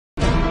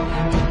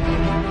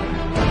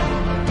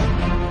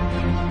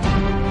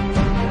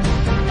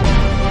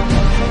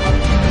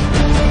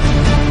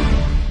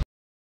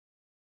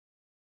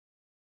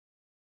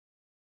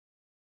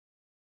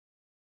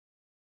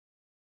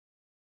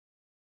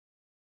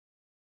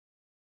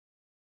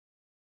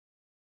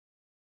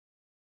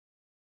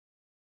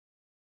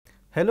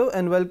Hello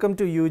and welcome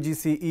to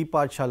UGC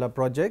E-Pathshala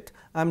project.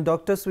 I am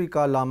Dr.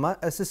 Swika Lama,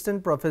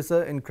 Assistant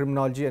Professor in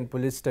Criminology and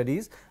Police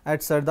Studies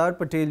at Sardar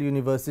Patel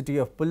University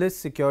of Police,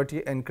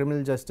 Security and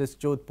Criminal Justice,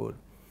 Jodhpur.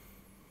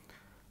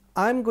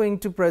 I am going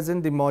to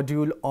present the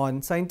module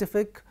on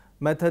scientific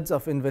methods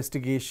of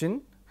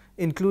investigation,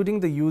 including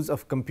the use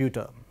of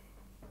computer.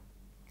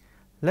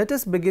 Let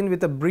us begin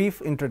with a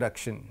brief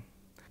introduction.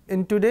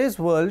 In today's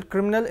world,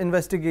 criminal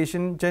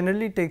investigation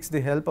generally takes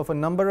the help of a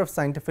number of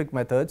scientific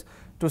methods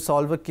to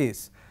solve a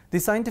case. The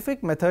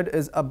scientific method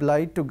is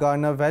applied to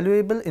garner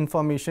valuable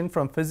information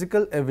from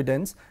physical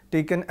evidence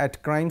taken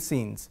at crime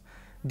scenes.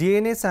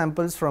 DNA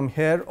samples from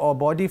hair or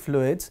body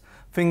fluids,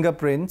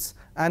 fingerprints,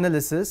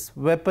 analysis,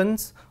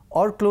 weapons,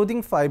 or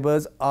clothing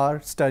fibers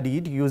are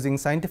studied using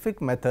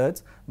scientific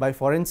methods by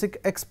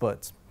forensic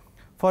experts.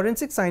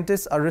 Forensic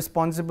scientists are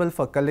responsible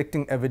for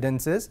collecting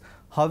evidences,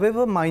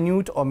 however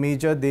minute or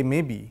major they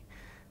may be.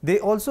 They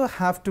also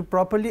have to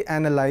properly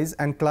analyze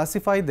and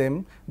classify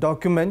them,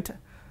 document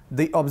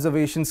the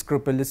observations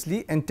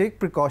scrupulously, and take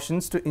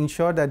precautions to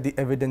ensure that the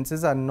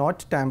evidences are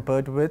not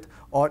tampered with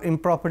or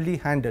improperly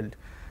handled.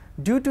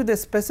 Due to the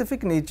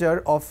specific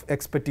nature of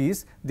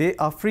expertise, they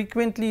are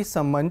frequently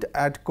summoned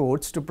at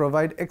courts to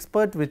provide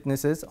expert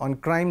witnesses on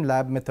crime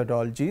lab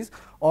methodologies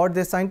or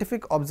their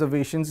scientific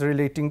observations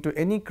relating to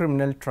any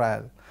criminal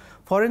trial.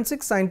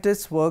 Forensic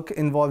scientists' work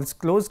involves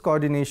close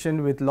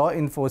coordination with law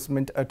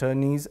enforcement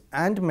attorneys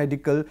and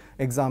medical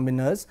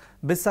examiners,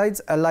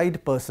 besides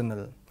allied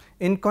personnel.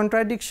 In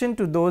contradiction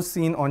to those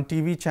seen on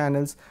TV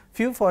channels,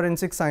 few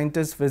forensic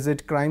scientists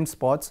visit crime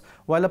spots,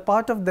 while a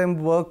part of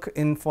them work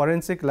in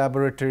forensic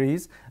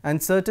laboratories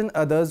and certain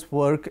others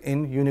work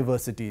in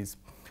universities,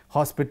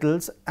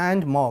 hospitals,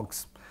 and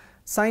morgues.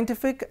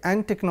 Scientific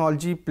and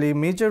technology play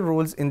major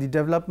roles in the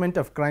development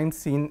of crime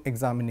scene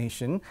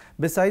examination.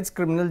 Besides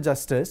criminal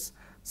justice,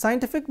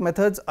 scientific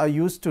methods are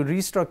used to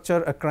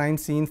restructure a crime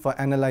scene for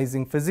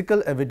analyzing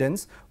physical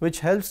evidence, which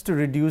helps to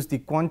reduce the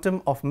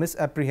quantum of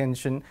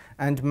misapprehension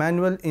and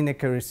manual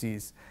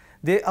inaccuracies.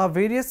 There are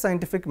various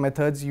scientific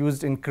methods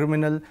used in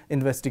criminal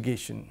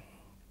investigation.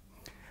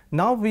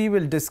 Now we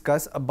will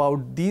discuss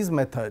about these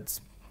methods.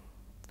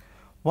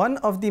 One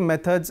of the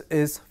methods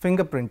is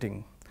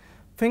fingerprinting.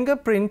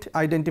 Fingerprint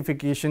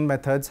identification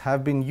methods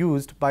have been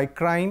used by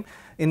crime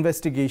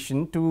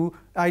investigation to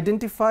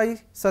identify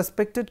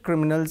suspected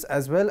criminals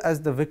as well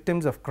as the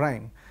victims of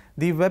crime.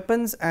 The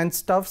weapons and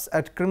stuffs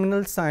at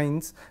criminal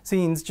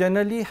scenes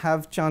generally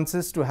have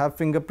chances to have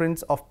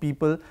fingerprints of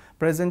people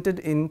presented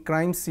in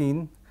crime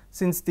scene.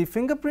 Since the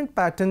fingerprint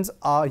patterns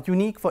are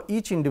unique for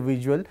each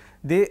individual,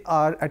 they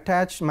are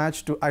attached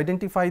matched to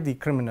identify the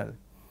criminal.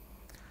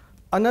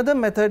 Another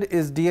method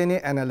is DNA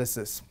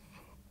analysis.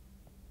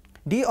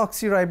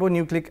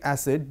 Deoxyribonucleic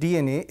acid,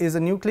 DNA, is a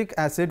nucleic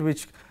acid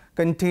which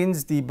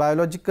contains the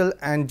biological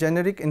and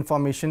generic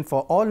information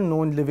for all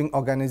known living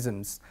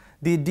organisms.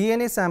 The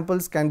DNA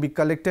samples can be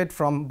collected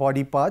from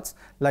body parts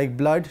like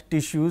blood,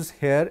 tissues,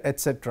 hair,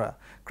 etc.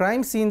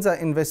 Crime scenes are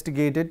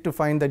investigated to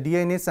find the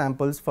DNA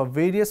samples for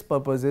various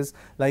purposes,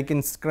 like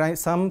in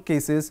some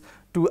cases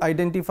to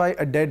identify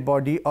a dead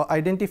body or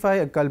identify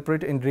a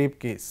culprit in rape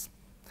case.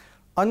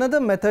 Another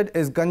method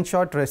is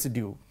gunshot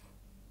residue.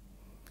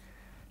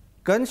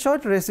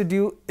 Gunshot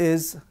residue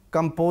is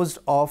composed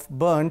of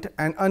burnt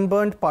and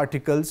unburnt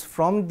particles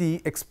from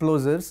the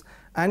explosives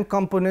and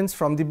components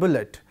from the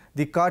bullet,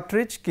 the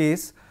cartridge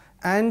case,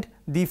 and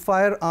the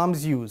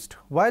firearms used.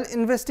 While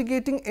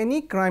investigating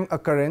any crime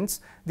occurrence,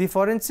 the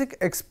forensic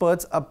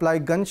experts apply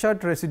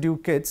gunshot residue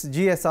kits,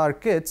 GSR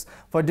kits,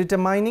 for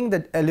determining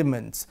the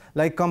elements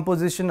like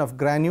composition of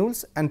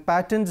granules and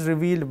patterns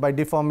revealed by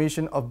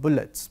deformation of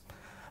bullets.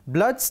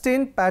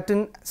 Bloodstain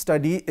pattern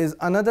study is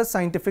another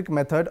scientific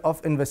method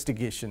of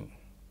investigation.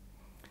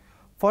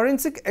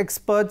 Forensic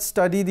experts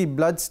study the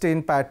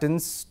bloodstain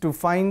patterns to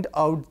find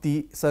out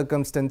the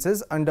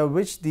circumstances under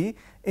which the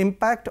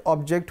impact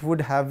object would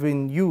have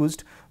been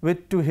used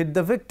to hit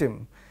the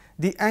victim.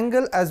 The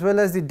angle as well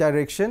as the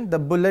direction the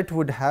bullet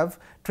would have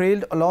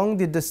trailed along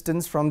the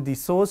distance from the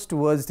source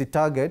towards the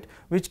target,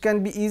 which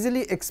can be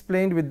easily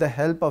explained with the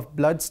help of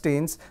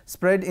bloodstains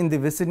spread in the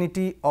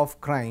vicinity of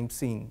crime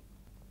scene.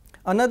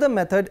 Another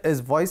method is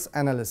voice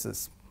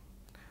analysis.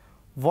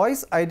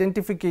 Voice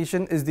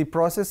identification is the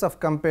process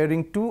of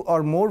comparing two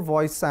or more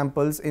voice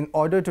samples in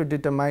order to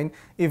determine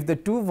if the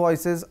two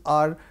voices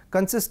are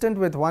consistent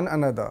with one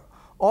another.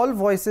 All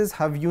voices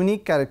have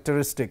unique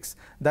characteristics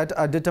that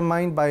are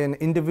determined by an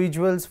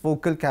individual's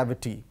vocal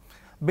cavity.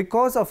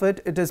 Because of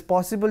it, it is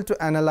possible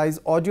to analyze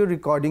audio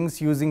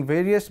recordings using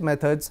various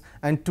methods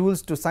and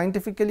tools to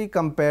scientifically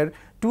compare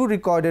two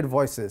recorded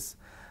voices.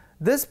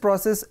 This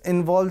process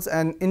involves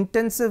an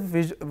intensive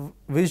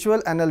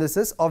visual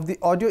analysis of the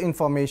audio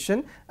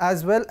information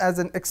as well as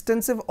an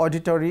extensive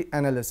auditory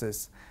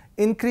analysis.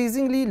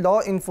 Increasingly,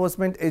 law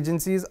enforcement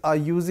agencies are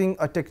using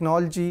a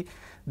technology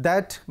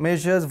that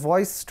measures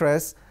voice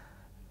stress,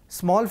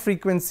 small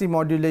frequency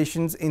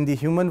modulations in the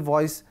human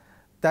voice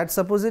that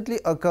supposedly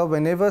occur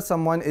whenever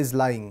someone is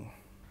lying.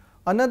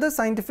 Another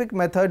scientific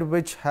method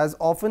which has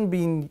often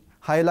been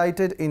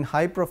highlighted in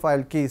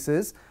high-profile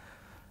cases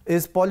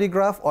is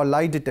polygraph or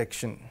lie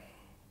detection.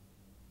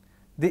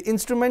 The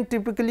instrument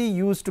typically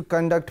used to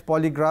conduct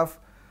polygraph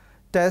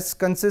tests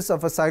consists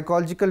of a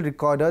psychological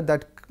recorder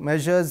that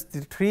measures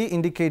the 3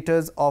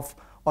 indicators of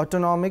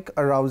autonomic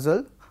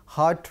arousal: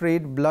 heart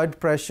rate, blood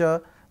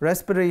pressure,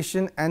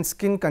 respiration, and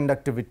skin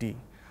conductivity.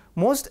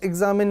 Most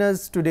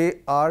examiners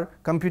today are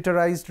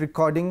computerized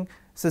recording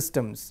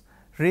systems.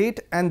 Rate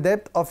and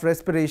depth of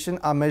respiration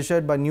are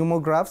measured by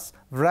pneumographs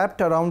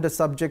wrapped around the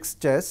subject's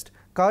chest.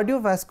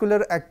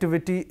 Cardiovascular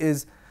activity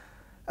is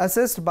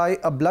assessed by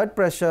a blood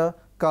pressure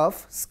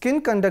cuff.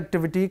 Skin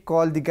conductivity,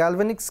 called the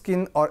galvanic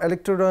skin or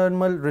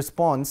electrodermal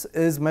response,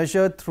 is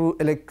measured through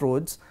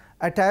electrodes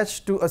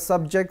attached to a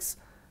subject's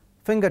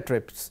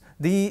fingertips.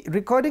 The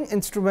recording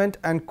instrument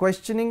and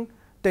questioning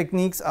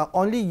techniques are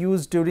only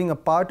used during a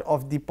part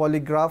of the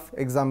polygraph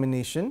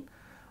examination.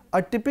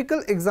 A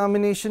typical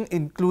examination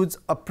includes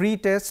a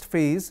pre-test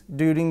phase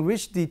during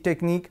which the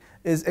technique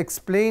is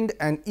explained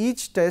and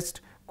each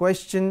test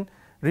question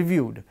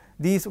reviewed.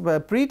 This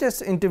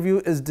pre-test interview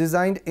is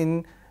designed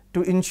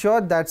to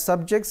ensure that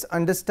subjects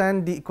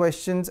understand the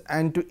questions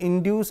and to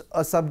induce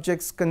a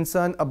subject's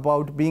concern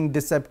about being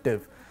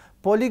deceptive.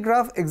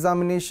 Polygraph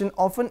examination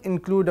often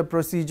include a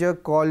procedure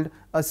called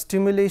a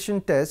stimulation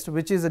test,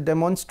 which is a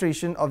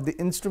demonstration of the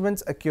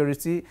instrument's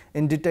accuracy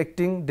in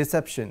detecting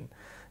deception.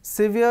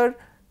 Severe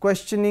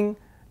questioning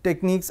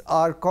techniques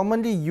are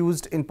commonly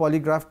used in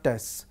polygraph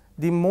tests.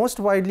 The most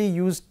widely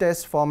used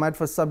test format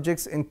for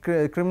subjects in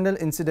criminal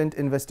incident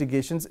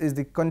investigations is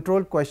the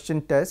control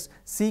question test,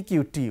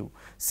 CQT.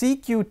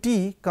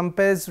 CQT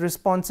compares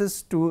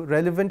responses to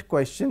relevant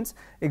questions,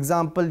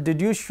 example,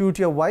 did you shoot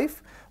your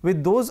wife,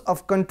 with those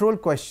of control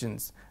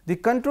questions. The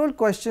control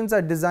questions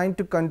are designed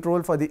to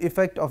control for the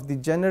effect of the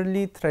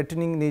generally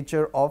threatening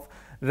nature of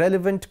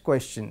relevant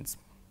questions.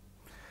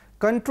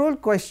 Control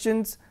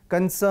questions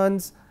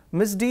concerns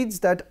misdeeds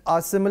that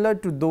are similar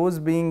to those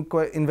being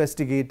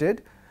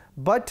investigated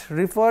but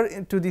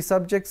refer to the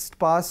subject's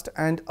past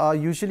and are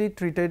usually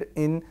treated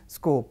in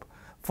scope.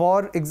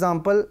 For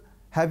example,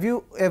 have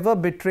you ever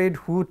betrayed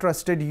who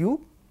trusted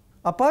you?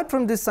 Apart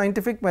from these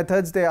scientific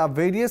methods, there are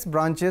various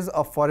branches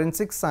of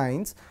forensic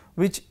science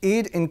which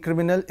aid in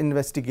criminal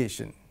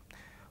investigation.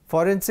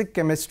 Forensic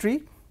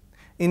chemistry,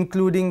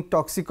 including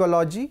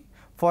toxicology;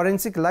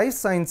 forensic life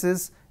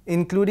sciences,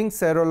 including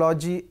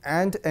serology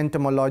and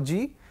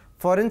entomology;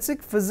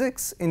 forensic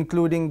physics,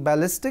 including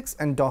ballistics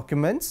and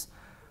documents;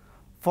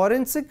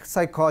 forensic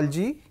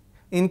psychology,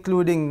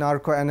 including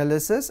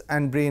narcoanalysis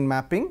and brain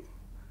mapping;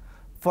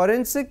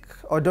 forensic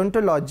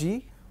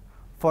odontology;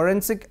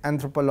 forensic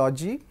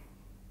anthropology;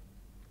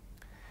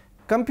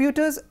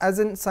 computers as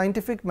a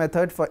scientific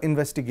method for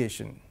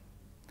investigation.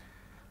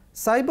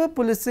 Cyber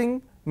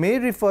policing may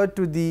refer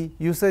to the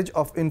usage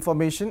of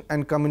information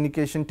and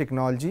communication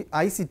technology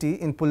 (ICT)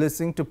 in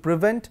policing to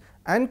prevent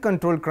and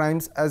control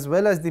crimes as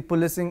well as the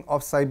policing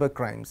of cyber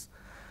crimes.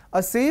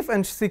 A safe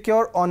and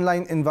secure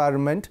online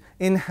environment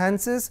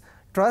enhances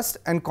trust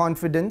and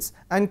confidence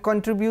and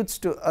contributes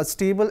to a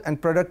stable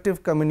and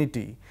productive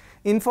community.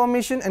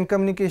 Information and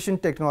communication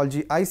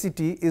technology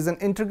 (ICT) is an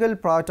integral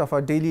part of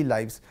our daily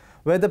lives,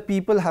 whether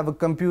people have a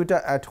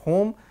computer at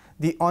home,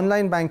 the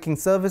online banking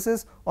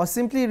services, or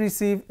simply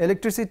receive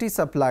electricity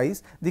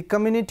supplies. The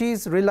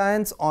community's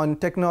reliance on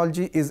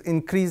technology is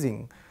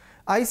increasing.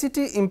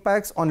 ICT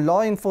impacts on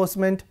law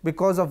enforcement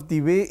because of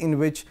the way in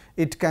which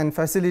it can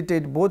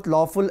facilitate both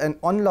lawful and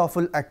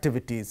unlawful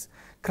activities.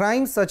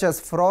 Crimes such as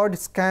fraud,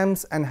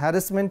 scams, and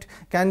harassment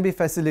can be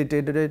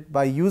facilitated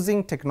by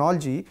using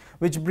technology,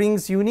 which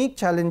brings unique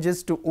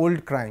challenges to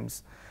old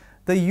crimes.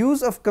 The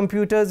use of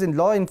computers in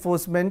law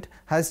enforcement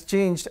has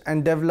changed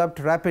and developed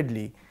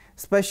rapidly,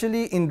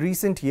 especially in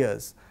recent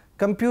years.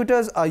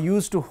 Computers are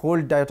used to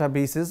hold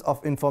databases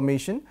of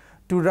information,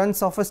 to run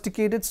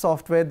sophisticated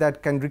software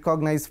that can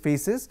recognize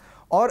faces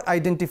or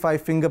identify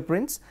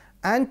fingerprints,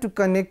 and to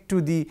connect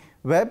to the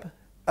web,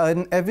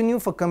 an avenue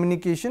for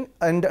communication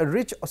and a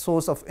rich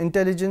source of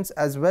intelligence,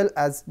 as well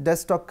as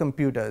desktop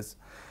computers.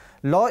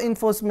 Law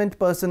enforcement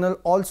personnel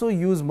also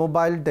use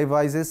mobile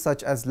devices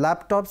such as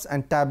laptops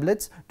and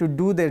tablets to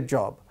do their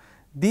job.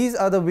 These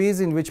are the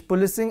ways in which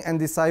policing and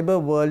the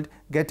cyber world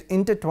get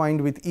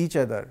intertwined with each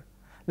other.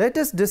 Let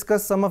us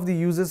discuss some of the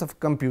uses of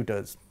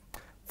computers.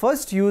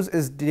 First use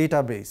is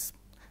database.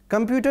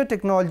 Computer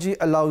technology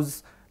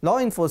allows law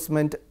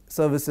enforcement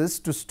services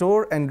to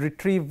store and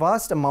retrieve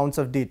vast amounts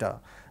of data.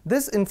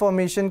 This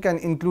information can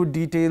include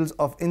details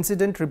of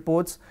incident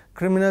reports,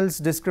 criminals'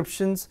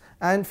 descriptions,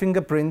 and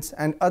fingerprints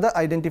and other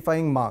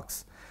identifying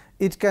marks.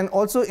 It can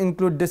also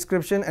include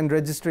description and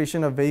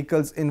registration of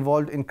vehicles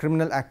involved in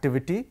criminal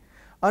activity.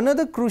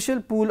 Another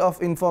crucial pool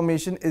of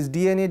information is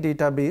DNA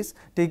database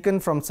taken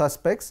from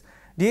suspects.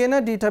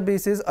 DNA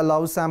databases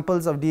allow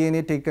samples of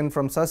DNA taken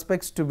from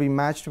suspects to be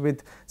matched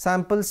with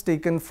samples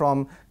taken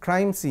from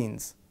crime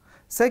scenes.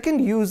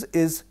 Second use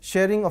is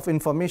sharing of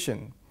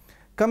information.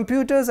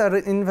 Computers are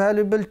an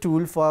invaluable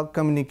tool for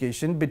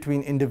communication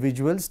between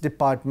individuals,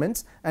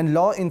 departments, and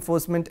law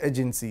enforcement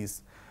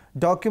agencies.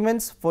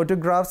 Documents,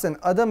 photographs and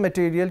other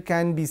material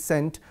can be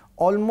sent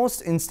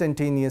almost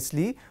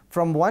instantaneously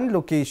from one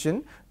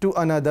location to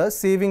another,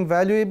 saving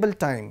valuable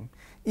time.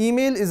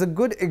 Email is a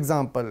good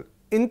example.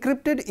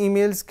 Encrypted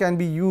emails can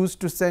be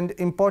used to send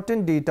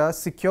important data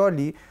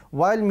securely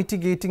while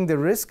mitigating the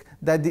risk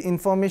that the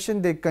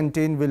information they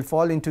contain will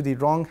fall into the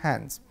wrong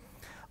hands.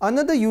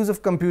 Another use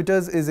of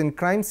computers is in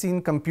crime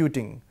scene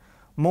computing.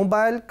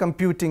 Mobile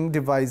computing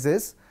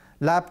devices,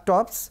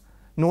 laptops,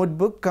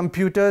 notebook,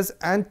 computers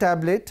and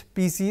tablet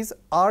PCs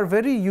are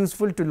very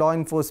useful to law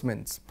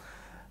enforcement.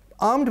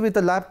 Armed with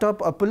a laptop,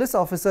 a police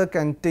officer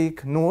can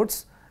take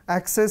notes,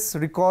 access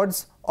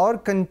records or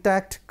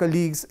contact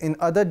colleagues in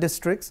other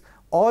districts,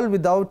 all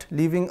without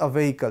leaving a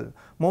vehicle.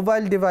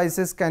 Mobile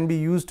devices can be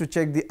used to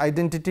check the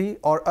identity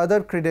or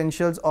other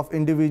credentials of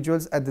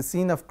individuals at the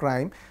scene of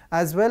crime,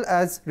 as well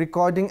as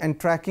recording and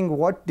tracking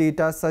what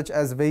data such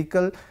as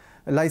vehicle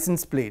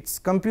license plates.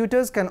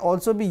 Computers can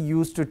also be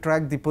used to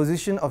track the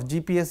position of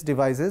GPS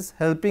devices,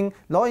 helping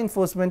law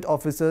enforcement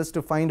officers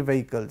to find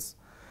vehicles.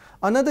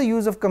 Another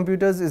use of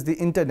computers is the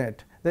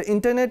internet. The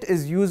internet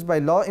is used by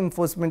law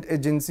enforcement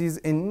agencies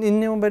in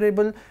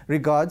innumerable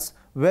regards.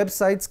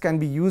 Websites can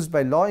be used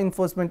by law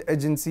enforcement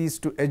agencies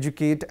to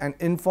educate and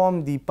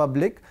inform the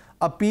public,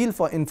 appeal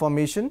for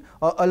information,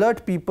 or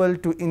alert people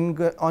to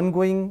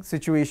ongoing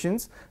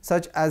situations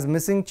such as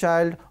missing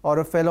child or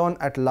a felon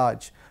at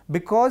large.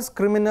 Because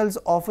criminals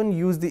often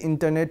use the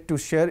internet to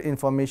share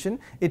information,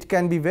 it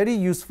can be very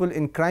useful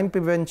in crime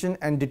prevention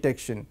and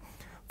detection.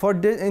 For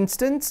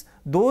instance,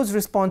 those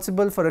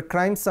responsible for a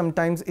crime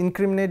sometimes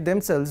incriminate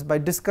themselves by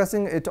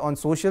discussing it on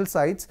social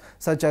sites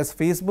such as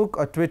Facebook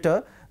or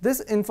Twitter.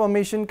 This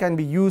information can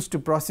be used to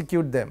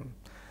prosecute them.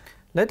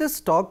 Let us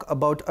talk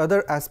about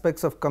other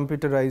aspects of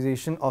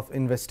computerization of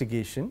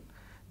investigation.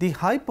 The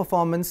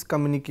high-performance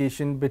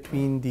communication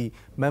between the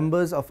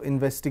members of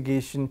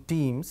investigation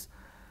teams,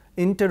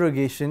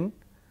 interrogation,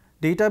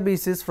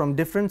 databases from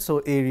different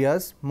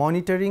areas,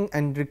 monitoring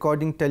and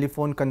recording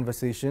telephone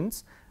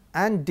conversations,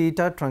 and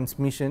data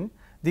transmission.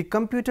 The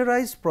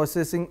computerized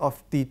processing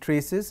of the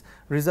traces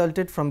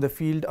resulted from the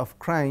field of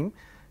crime,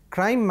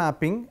 crime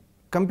mapping,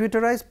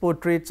 computerized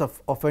portraits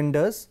of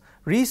offenders,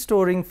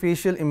 restoring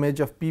facial image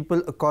of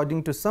people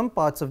according to some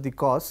parts of the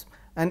cause,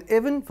 and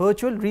even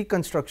virtual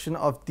reconstruction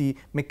of the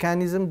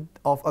mechanism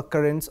of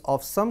occurrence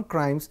of some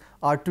crimes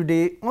are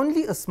today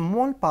only a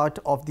small part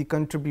of the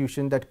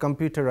contribution that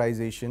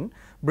computerization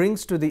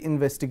brings to the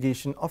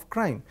investigation of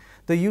crime.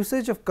 The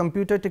usage of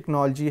computer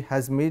technology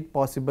has made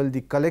possible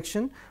the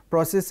collection,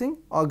 processing,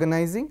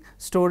 organizing,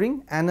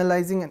 storing,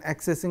 analyzing and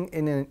accessing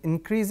in an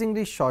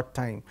increasingly short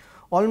time,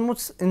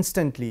 almost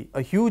instantly,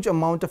 a huge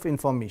amount of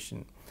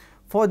information.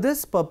 For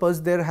this purpose,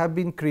 there have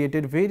been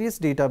created various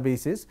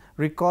databases,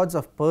 records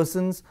of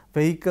persons,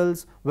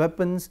 vehicles,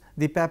 weapons,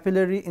 the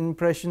papillary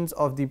impressions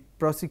of the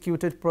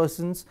prosecuted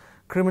persons,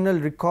 criminal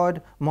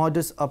record,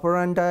 modus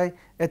operandi,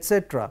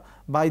 etc.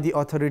 by the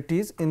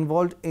authorities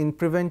involved in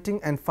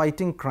preventing and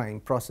fighting crime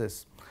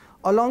process.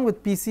 Along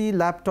with PC,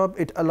 laptop,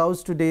 it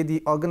allows today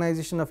the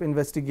organization of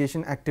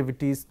investigation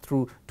activities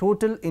through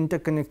total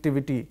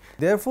interconnectivity.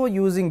 Therefore,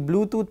 using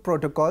Bluetooth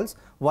protocols,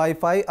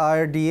 Wi-Fi,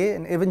 RDA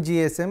and even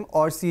GSM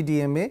or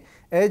CDMA,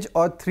 Edge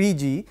or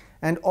 3G,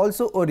 and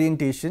also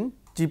orientation,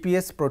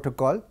 GPS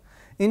protocol.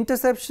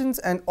 Interceptions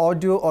and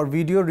audio or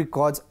video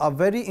records are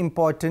very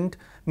important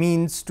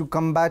means to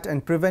combat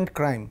and prevent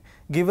crime,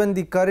 given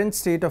the current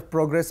state of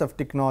progress of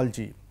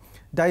technology,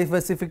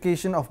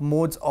 diversification of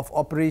modes of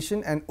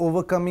operation and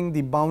overcoming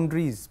the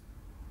boundaries.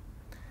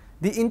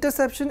 The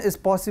interception is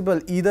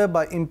possible either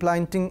by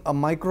implanting a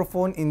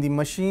microphone in the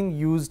machine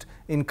used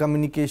in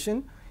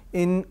communication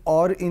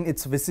or in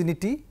its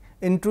vicinity,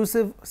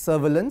 intrusive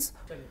surveillance,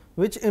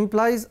 which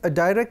implies a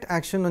direct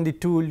action on the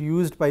tool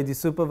used by the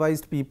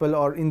supervised people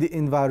or in the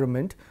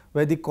environment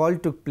where the call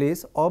took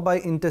place, or by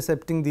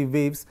intercepting the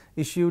waves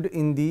issued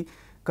in the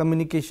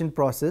communication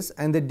process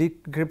and the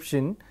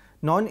decryption,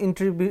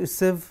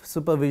 non-intrusive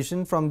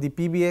supervision from the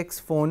PBX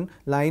phone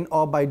line,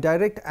 or by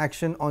direct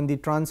action on the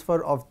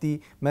transfer of the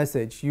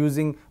message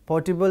using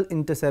portable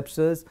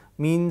interceptors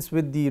means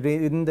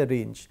within the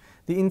range.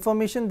 The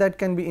information that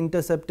can be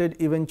intercepted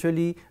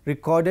eventually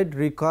recorded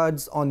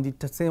records on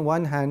the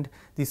one hand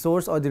the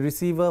source or the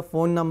receiver,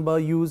 phone number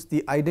used,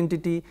 the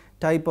identity,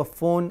 type of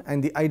phone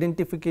and the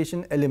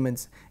identification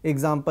elements,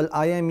 example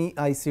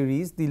IMEI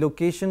series, the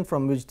location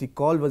from which the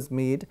call was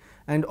made,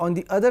 and on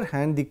the other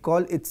hand the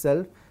call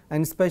itself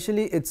and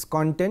especially its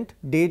content,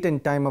 date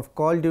and time of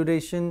call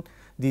duration,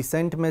 the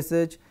sent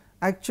message.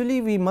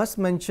 Actually, we must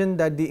mention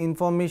that the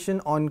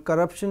information on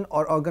corruption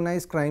or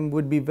organized crime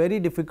would be very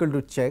difficult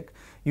to check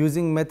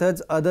using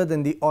methods other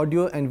than the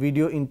audio and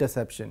video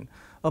interception.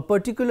 A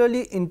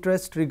particularly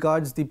interest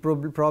regards the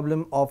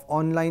problem of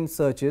online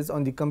searches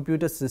on the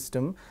computer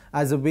system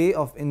as a way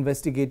of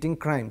investigating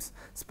crimes,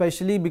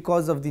 especially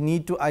because of the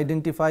need to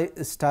identify,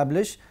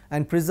 establish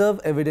and preserve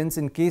evidence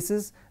in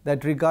cases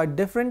that regard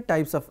different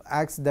types of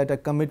acts that are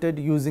committed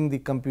using the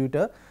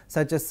computer,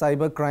 such as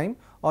cybercrime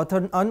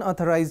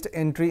unauthorized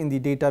entry in the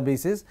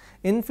databases,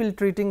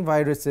 infiltrating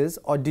viruses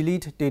or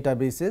delete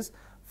databases,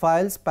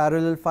 files,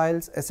 parallel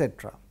files,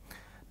 etc.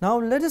 Now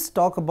let us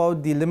talk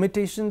about the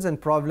limitations and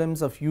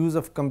problems of use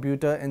of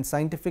computer in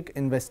scientific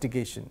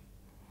investigation.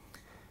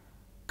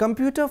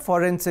 Computer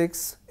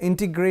forensics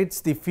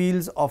integrates the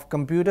fields of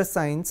computer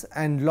science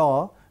and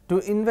law to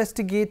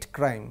investigate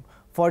crime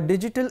for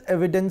digital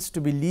evidence to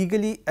be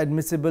legally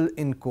admissible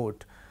in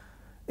court.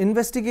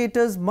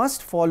 Investigators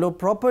must follow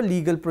proper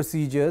legal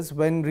procedures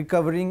when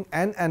recovering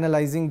and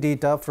analyzing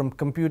data from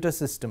computer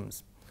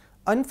systems.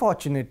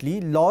 Unfortunately,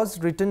 laws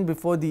written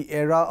before the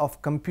era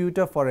of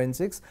computer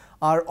forensics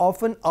are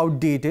often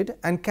outdated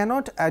and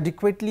cannot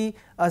adequately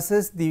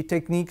assess the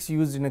techniques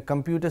used in a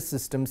computer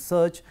system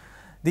search.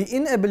 The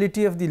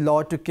inability of the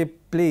law to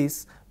keep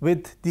pace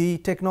with the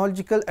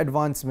technological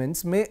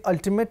advancements may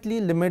ultimately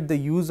limit the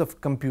use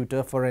of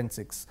computer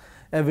forensics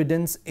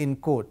evidence in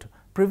court.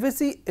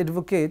 Privacy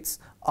advocates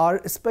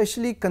are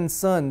especially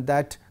concerned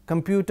that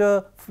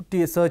computer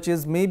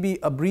searches may be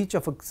a breach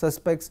of a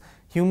suspect's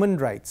human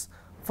rights.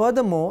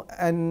 Furthermore,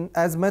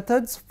 as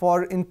methods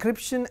for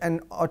encryption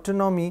and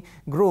autonomy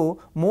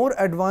grow, more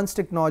advanced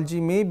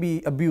technology may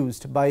be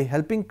abused by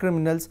helping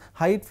criminals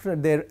hide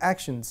their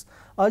actions.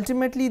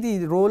 Ultimately,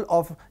 the role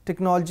of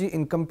technology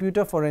in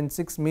computer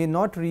forensics may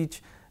not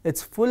reach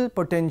its full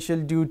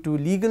potential due to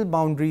legal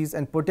boundaries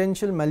and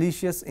potential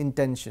malicious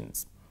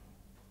intentions.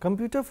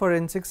 Computer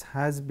forensics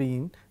has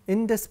been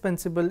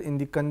indispensable in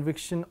the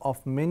conviction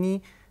of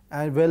many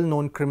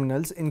well-known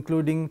criminals,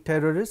 including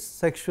terrorists,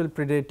 sexual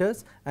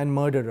predators, and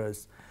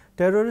murderers.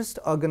 Terrorist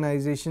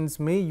organizations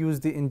may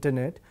use the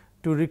internet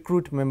to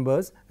recruit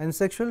members, and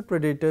sexual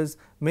predators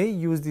may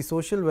use the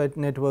social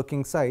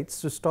networking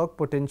sites to stalk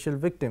potential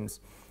victims.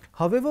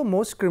 However,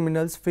 most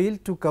criminals fail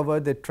to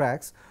cover their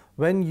tracks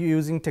when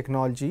using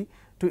technology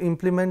to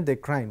implement their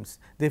crimes.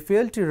 They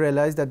fail to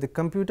realize that the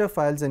computer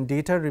files and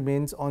data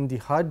remains on the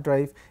hard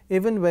drive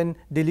even when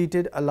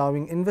deleted,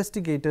 allowing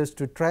investigators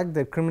to track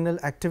their criminal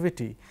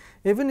activity.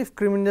 Even if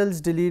criminals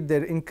delete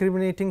their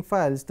incriminating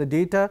files, the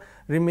data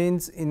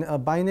remains in a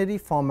binary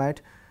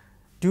format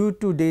due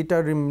to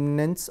data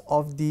remnants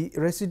of the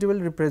residual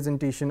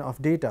representation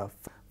of data.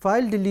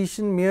 File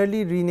deletion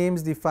merely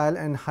renames the file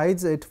and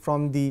hides it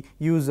from the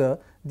user.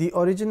 The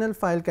original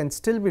file can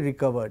still be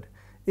recovered.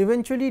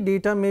 Eventually,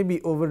 data may be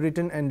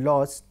overwritten and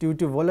lost due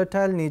to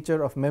volatile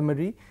nature of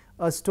memory,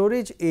 a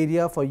storage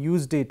area for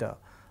used data.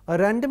 A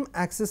random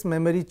access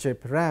memory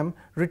chip (RAM)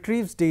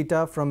 retrieves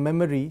data from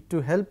memory to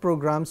help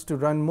programs to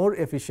run more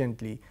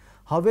efficiently.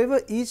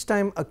 However, each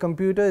time a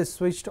computer is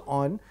switched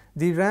on,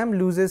 the RAM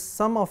loses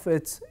some of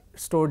its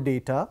stored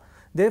data.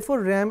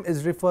 Therefore, RAM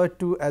is referred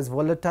to as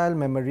volatile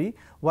memory,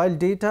 while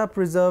data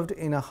preserved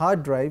in a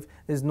hard drive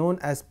is known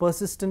as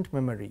persistent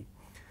memory.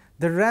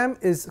 The RAM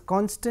is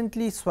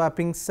constantly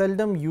swapping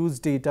seldom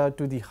used data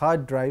to the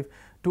hard drive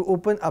to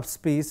open up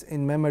space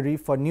in memory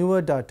for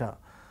newer data.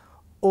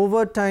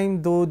 Over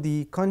time, though,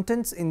 the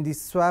contents in the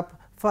swap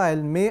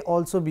file may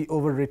also be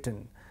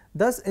overwritten.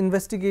 Thus,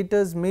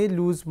 investigators may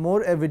lose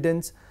more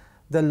evidence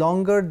the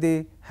longer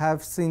they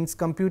have, since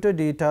computer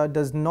data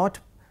does not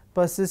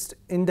persist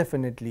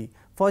indefinitely.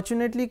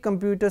 Fortunately,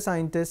 computer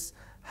scientists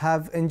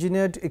have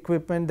engineered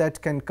equipment that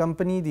can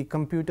accompany the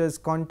computer's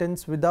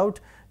contents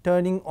without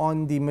turning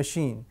on the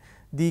machine.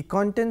 The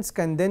contents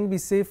can then be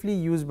safely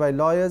used by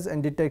lawyers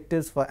and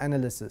detectives for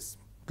analysis.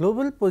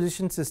 Global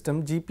Position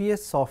System (GPS)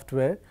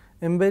 software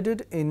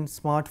embedded in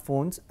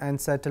smartphones and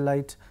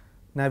satellite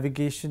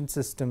navigation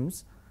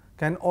systems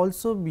can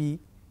also be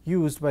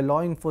used by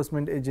law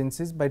enforcement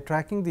agencies by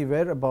tracking the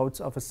whereabouts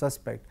of a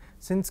suspect.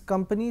 Since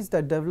companies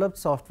that develop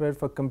software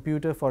for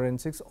computer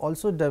forensics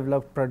also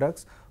develop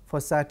products for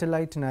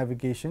satellite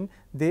navigation,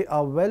 they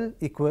are well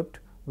equipped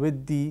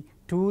with the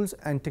tools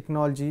and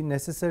technology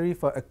necessary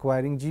for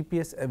acquiring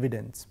GPS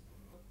evidence.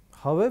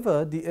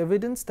 However, the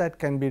evidence that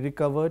can be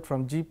recovered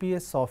from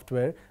GPS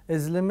software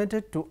is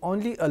limited to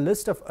only a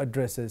list of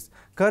addresses.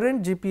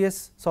 Current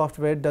GPS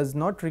software does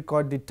not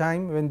record the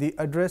time when the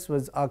address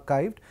was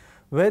archived,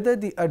 whether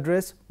the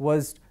address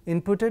was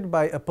inputted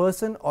by a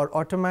person or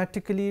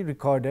automatically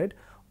recorded,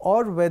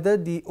 or whether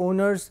the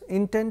owner's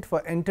intent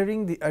for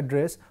entering the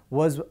address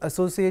was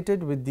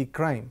associated with the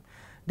crime.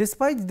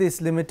 Despite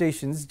these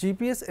limitations,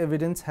 GPS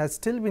evidence has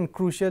still been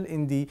crucial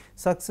in the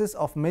success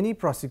of many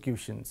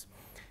prosecutions.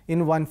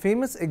 In one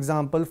famous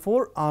example,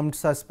 4 armed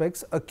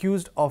suspects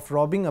accused of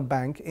robbing a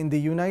bank in the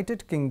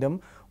United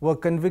Kingdom were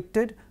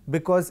convicted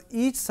because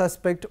each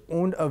suspect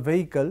owned a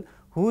vehicle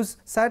whose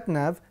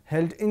sat-nav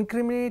held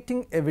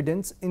incriminating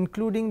evidence,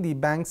 including the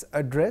bank's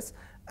address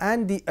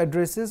and the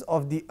addresses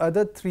of the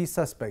other 3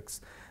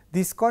 suspects.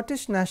 The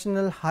Scottish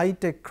National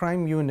High-Tech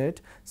Crime Unit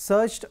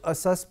searched a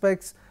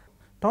suspect's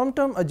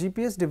TomTom, a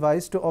GPS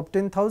device, to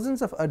obtain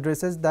thousands of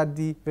addresses that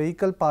the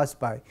vehicle passed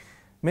by.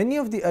 Many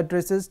of the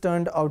addresses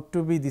turned out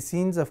to be the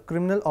scenes of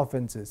criminal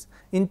offences.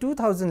 In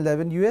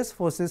 2011, US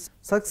forces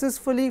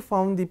successfully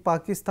found the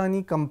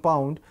Pakistani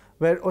compound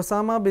where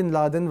Osama bin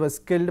Laden was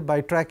killed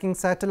by tracking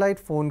satellite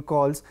phone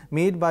calls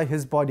made by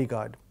his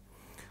bodyguard.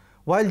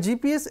 While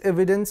GPS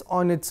evidence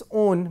on its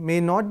own may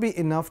not be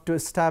enough to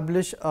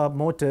establish a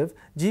motive,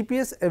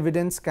 GPS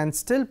evidence can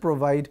still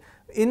provide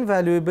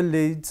invaluable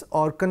leads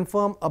or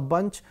confirm a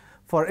bunch.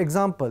 For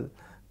example,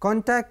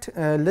 contact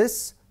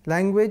lists,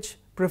 language,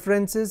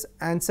 preferences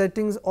and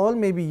settings all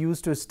may be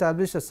used to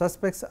establish a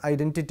suspect's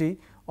identity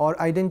or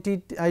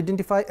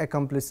identify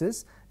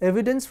accomplices.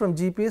 Evidence from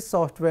GPS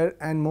software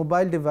and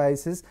mobile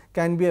devices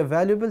can be a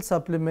valuable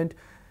supplement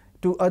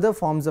to other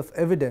forms of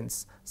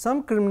evidence.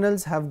 Some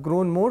criminals have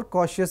grown more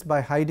cautious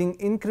by hiding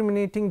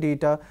incriminating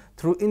data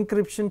through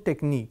encryption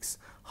techniques.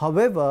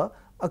 However,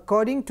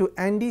 according to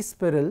Andy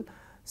Spirrell,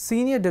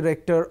 Senior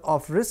Director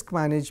of Risk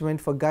Management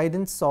for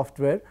Guidance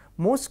Software,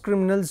 most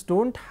criminals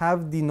don't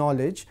have the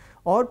knowledge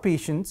or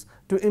patience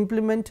to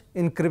implement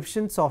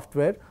encryption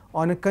software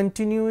on a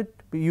continued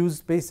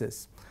use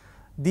basis.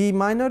 The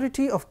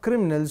minority of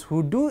criminals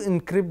who do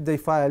encrypt the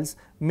files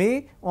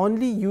may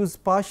only use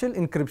partial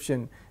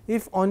encryption.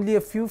 If only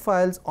a few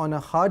files on a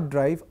hard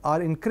drive are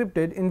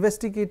encrypted,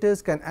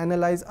 investigators can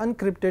analyze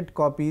unencrypted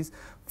copies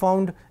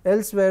found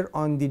elsewhere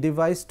on the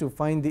device to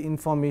find the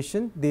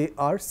information they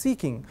are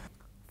seeking.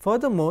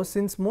 Furthermore,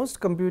 since most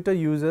computer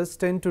users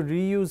tend to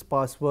reuse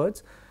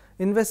passwords,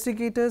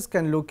 investigators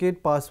can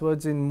locate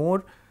passwords in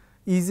more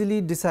easily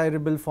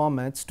desirable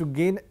formats to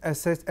gain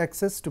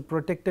access to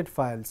protected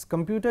files.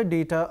 Computer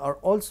data are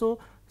also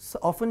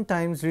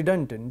oftentimes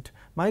redundant.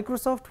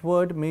 Microsoft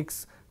Word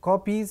makes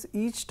copies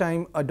each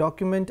time a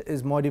document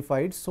is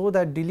modified so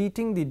that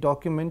deleting the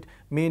document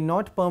may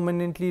not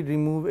permanently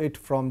remove it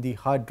from the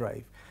hard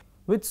drive.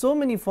 With so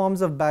many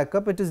forms of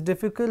backup, it is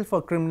difficult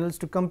for criminals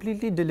to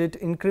completely delete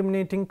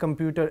incriminating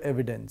computer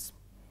evidence.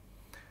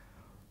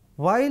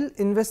 While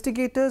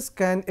investigators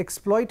can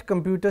exploit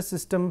computer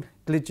system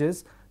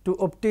glitches to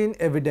obtain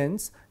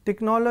evidence,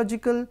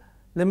 technological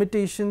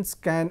limitations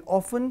can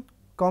often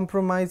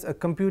compromise a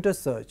computer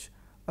search.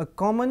 A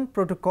common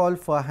protocol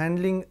for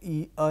handling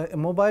a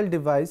mobile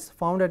device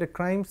found at a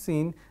crime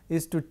scene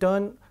is to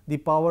turn the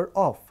power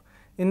off.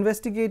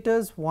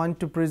 Investigators want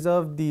to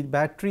preserve the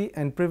battery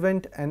and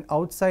prevent an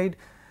outside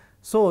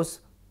source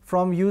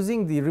from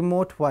using the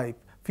remote wipe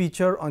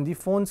feature on the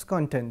phone's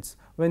contents.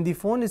 When the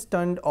phone is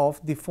turned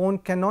off, the phone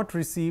cannot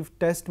receive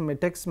text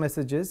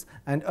messages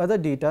and other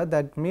data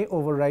that may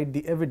override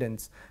the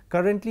evidence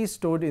currently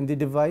stored in the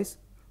device.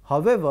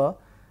 However,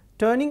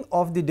 turning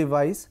off the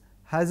device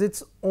has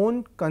its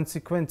own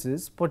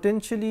consequences,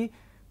 potentially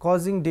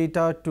causing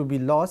data to be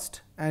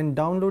lost and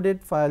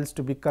downloaded files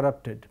to be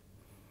corrupted.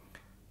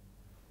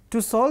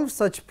 To solve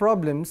such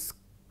problems,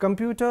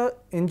 computer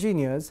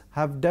engineers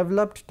have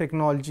developed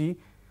technology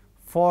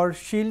for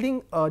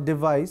shielding a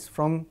device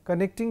from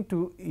connecting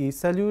to a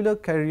cellular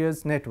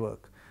carrier's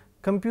network.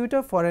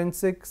 Computer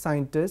forensic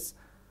scientists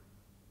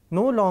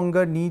no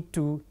longer need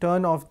to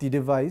turn off the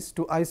device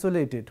to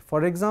isolate it.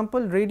 For example,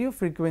 radio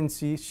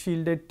frequency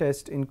shielded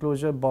test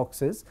enclosure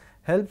boxes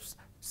helps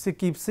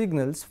keep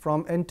signals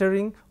from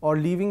entering or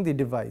leaving the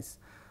device.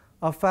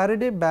 A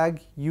Faraday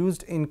bag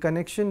used in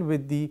connection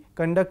with the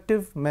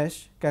conductive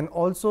mesh can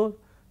also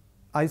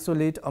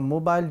isolate a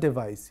mobile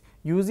device.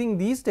 Using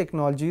these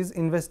technologies,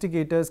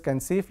 investigators can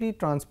safely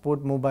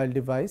transport mobile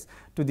device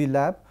to the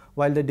lab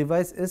while the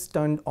device is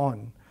turned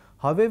on.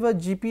 However,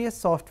 GPS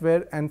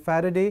software and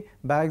Faraday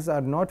bags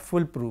are not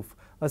foolproof.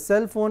 A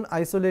cell phone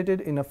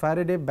isolated in a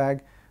Faraday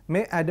bag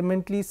may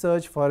adamantly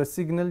search for a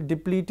signal,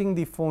 depleting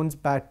the phone's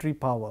battery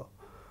power.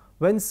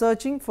 When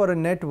searching for a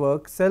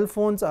network, cell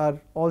phones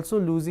are also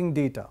losing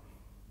data.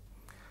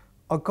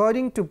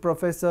 According to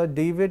Professor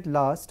David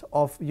Last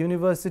of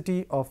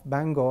University of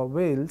Bangor,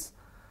 Wales,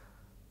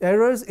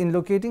 errors in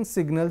locating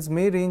signals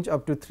may range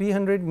up to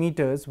 300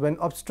 meters when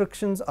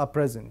obstructions are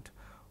present.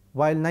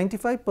 While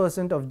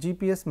 95% of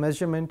GPS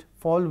measurement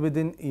fall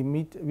within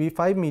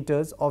 5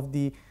 meters of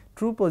the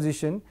true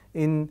position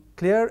in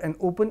clear and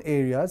open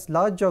areas,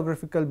 large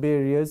geographical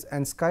barriers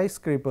and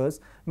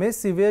skyscrapers may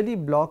severely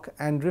block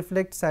and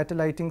reflect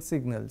satelliting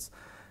signals.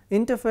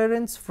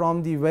 Interference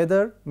from the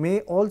weather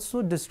may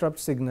also disrupt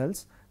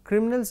signals.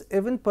 Criminals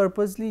even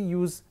purposely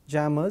use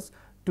jammers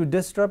to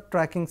disrupt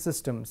tracking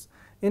systems.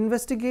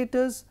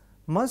 Investigators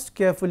must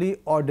carefully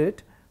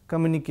audit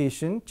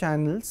communication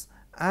channels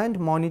and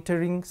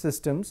monitoring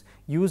systems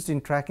used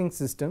in tracking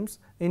systems.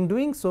 In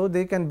doing so,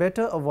 they can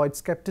better avoid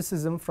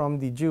skepticism from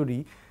the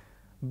jury,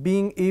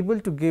 being able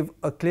to give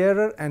a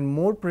clearer and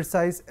more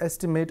precise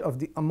estimate of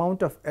the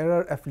amount of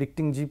error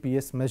afflicting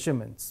GPS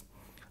measurements.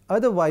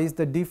 Otherwise,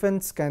 the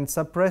defense can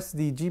suppress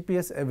the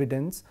GPS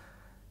evidence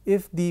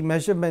if the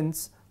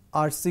measurements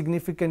are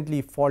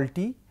significantly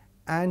faulty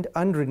and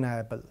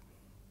unreliable.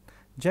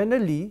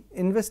 Generally,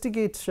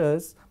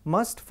 investigators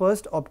must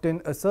first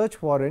obtain a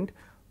search warrant,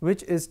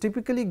 which is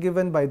typically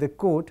given by the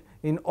court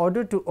in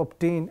order to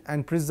obtain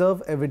and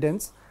preserve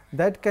evidence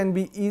that can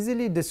be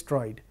easily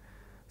destroyed.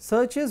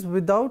 Searches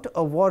without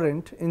a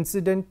warrant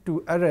incident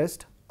to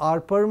arrest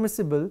are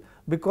permissible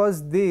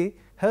because they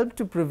help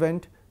to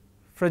prevent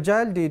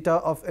fragile data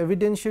of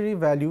evidentiary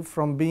value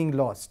from being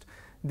lost.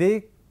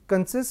 They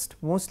consists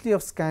mostly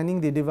of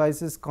scanning the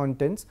device's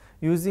contents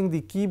using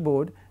the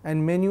keyboard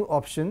and menu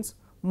options.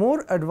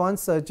 More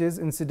advanced searches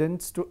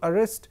incidents to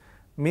arrest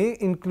may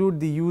include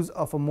the use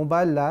of a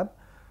mobile lab,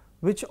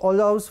 which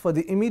allows for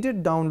the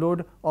immediate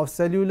download of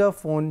cellular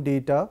phone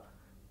data.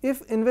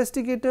 If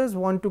investigators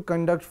want to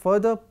conduct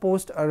further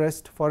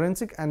post-arrest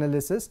forensic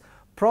analysis,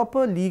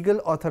 proper legal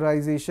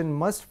authorization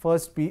must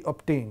first be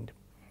obtained.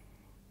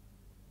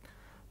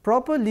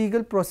 Proper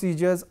legal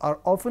procedures are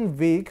often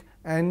vague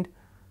and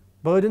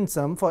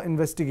burdensome for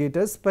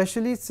investigators,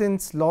 especially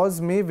since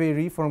laws may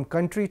vary from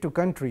country to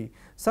country.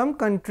 Some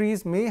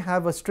countries may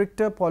have a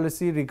stricter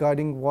policy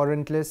regarding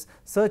warrantless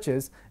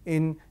searches.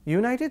 In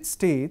United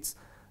States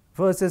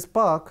versus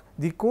Park,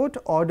 the court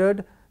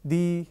ordered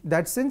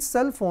that since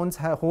cell phones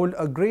hold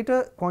a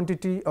greater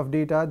quantity of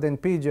data than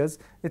pagers,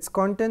 its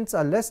contents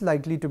are less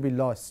likely to be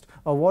lost.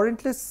 A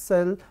warrantless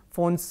cell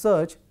phone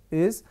search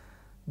is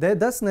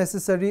thus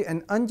necessary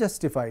and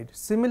unjustified.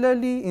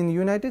 Similarly, in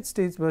United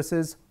States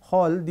versus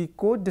Hall, the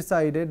court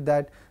decided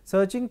that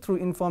searching through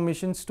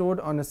information stored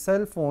on a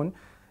cell phone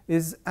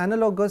is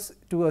analogous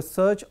to a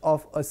search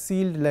of a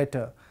sealed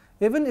letter.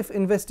 Even if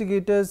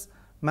investigators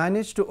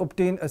manage to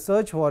obtain a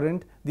search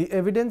warrant, the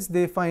evidence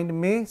they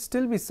find may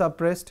still be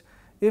suppressed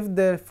if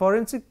their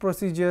forensic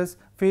procedures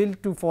fail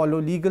to follow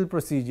legal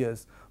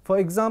procedures. For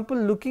example,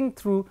 looking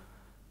through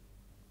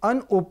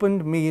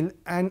unopened mail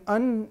and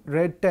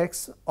unread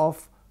texts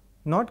of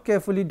not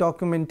carefully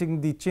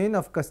documenting the chain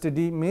of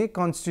custody may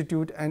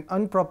constitute an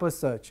improper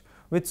search.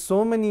 With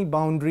so many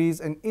boundaries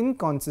and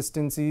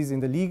inconsistencies in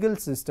the legal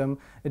system,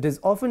 it is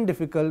often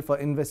difficult for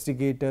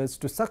investigators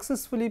to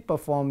successfully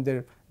perform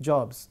their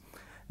jobs.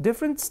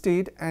 Different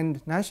state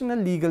and national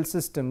legal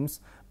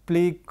systems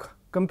play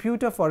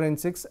computer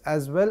forensics,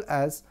 as well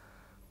as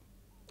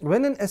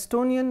when an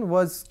Estonian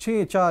was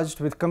charged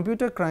with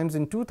computer crimes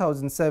in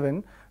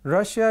 2007,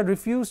 Russia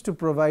refused to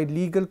provide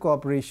legal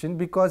cooperation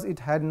because it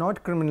had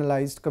not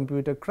criminalized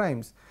computer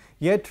crimes.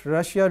 Yet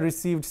Russia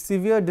received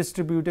severe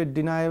distributed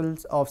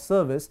denials of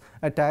service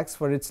attacks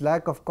for its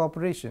lack of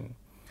cooperation.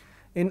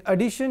 In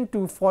addition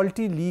to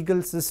faulty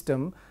legal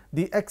system,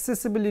 the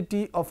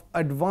accessibility of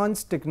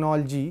advanced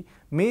technology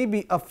may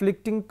be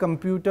afflicting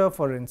computer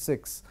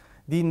forensics.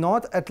 The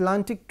North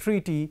Atlantic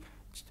Treaty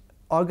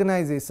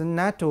Organization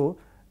 (NATO)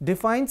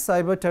 defines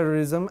cyber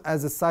terrorism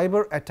as a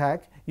cyber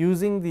attack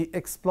using the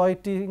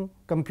exploiting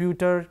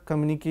computer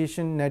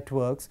communication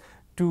networks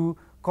to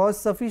cause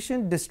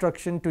sufficient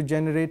destruction to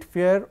generate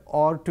fear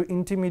or to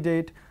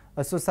intimidate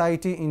a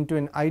society into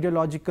an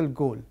ideological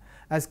goal.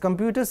 As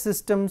computer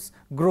systems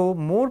grow,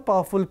 more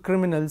powerful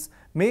criminals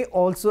may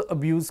also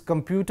abuse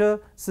computer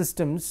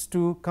systems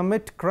to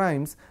commit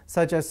crimes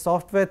such as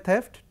software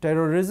theft,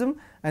 terrorism,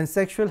 and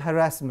sexual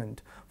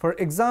harassment. For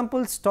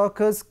example,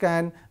 stalkers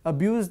can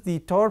abuse the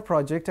Tor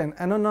project, an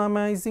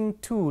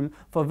anonymizing tool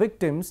for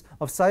victims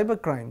of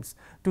cybercrimes,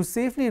 to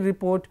safely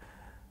report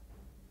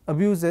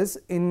abuses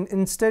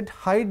instead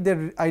hide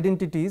their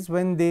identities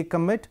when they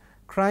commit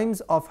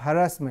crimes of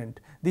harassment.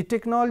 The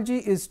technology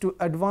is too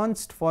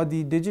advanced for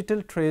the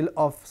digital trail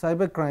of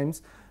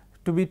cybercrimes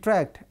to be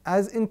tracked.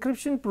 As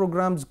encryption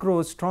programs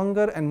grow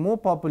stronger and more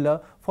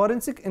popular,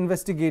 forensic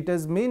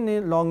investigators may no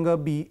longer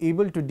be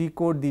able to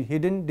decode the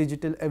hidden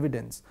digital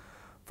evidence.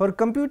 For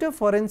computer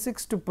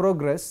forensics to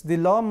progress, the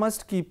law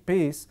must keep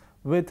pace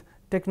with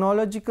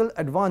technological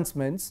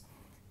advancements.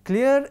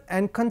 Clear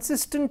and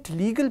consistent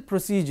legal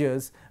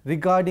procedures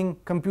regarding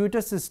computer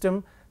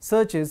system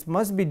searches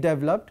must be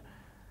developed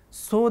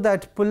so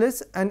that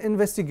police and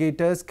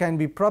investigators can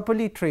be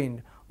properly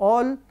trained.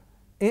 An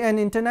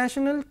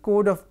international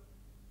code of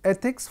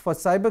ethics for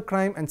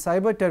cybercrime and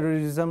cyber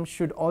terrorism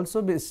should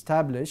also be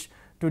established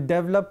to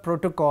develop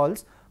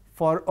protocols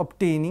for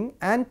obtaining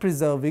and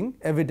preserving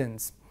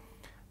evidence,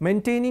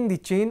 maintaining the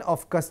chain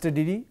of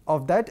custody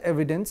of that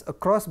evidence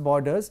across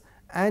borders,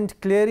 and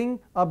clearing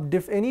up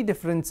any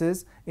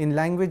differences in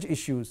language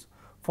issues.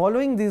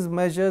 Following these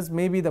measures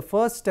may be the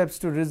first steps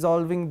to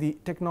resolving the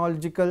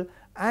technological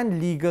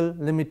and legal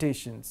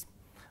limitations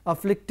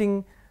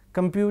afflicting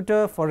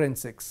computer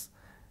forensics.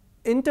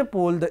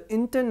 Interpol, the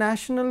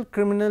International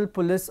Criminal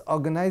Police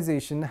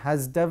Organization,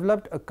 has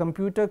developed a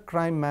computer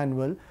crime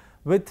manual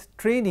with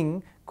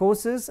training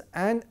courses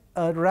and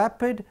a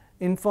rapid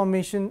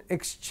information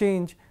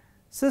exchange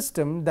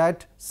system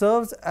that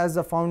serves as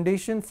a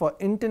foundation for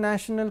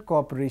international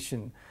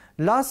cooperation.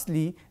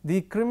 Lastly,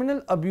 the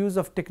criminal abuse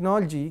of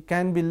technology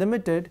can be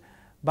limited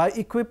by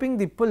equipping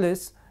the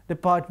police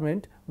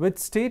department with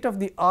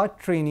state-of-the-art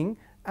training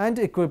and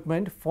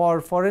equipment for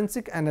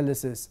forensic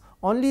analysis.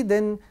 Only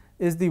then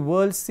is the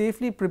world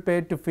safely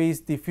prepared to face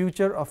the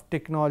future of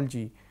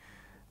technology.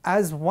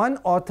 As one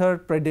author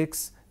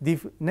predicts, the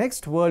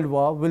next world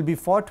war will be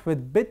fought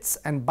with bits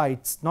and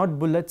bytes, not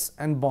bullets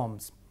and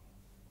bombs.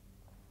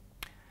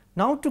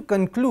 Now, to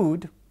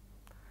conclude,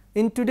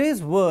 in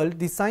today's world,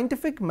 the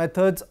scientific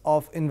methods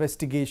of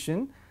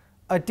investigation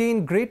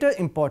attain greater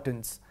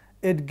importance.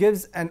 It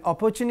gives an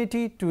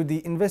opportunity to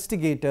the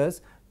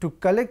investigators to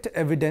collect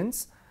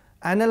evidence,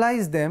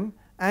 analyze them,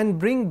 and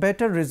bring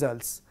better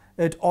results.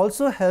 It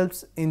also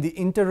helps in the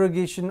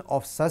interrogation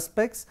of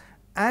suspects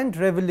and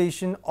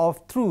revelation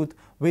of truth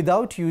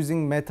without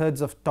using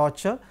methods of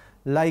torture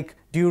like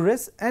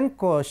duress and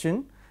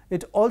coercion.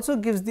 It also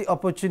gives the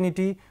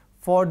opportunity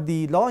for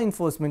the law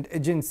enforcement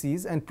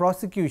agencies and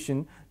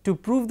prosecution to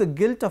prove the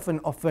guilt of an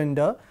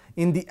offender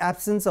in the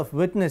absence of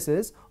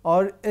witnesses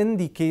or in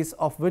the case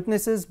of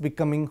witnesses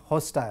becoming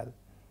hostile.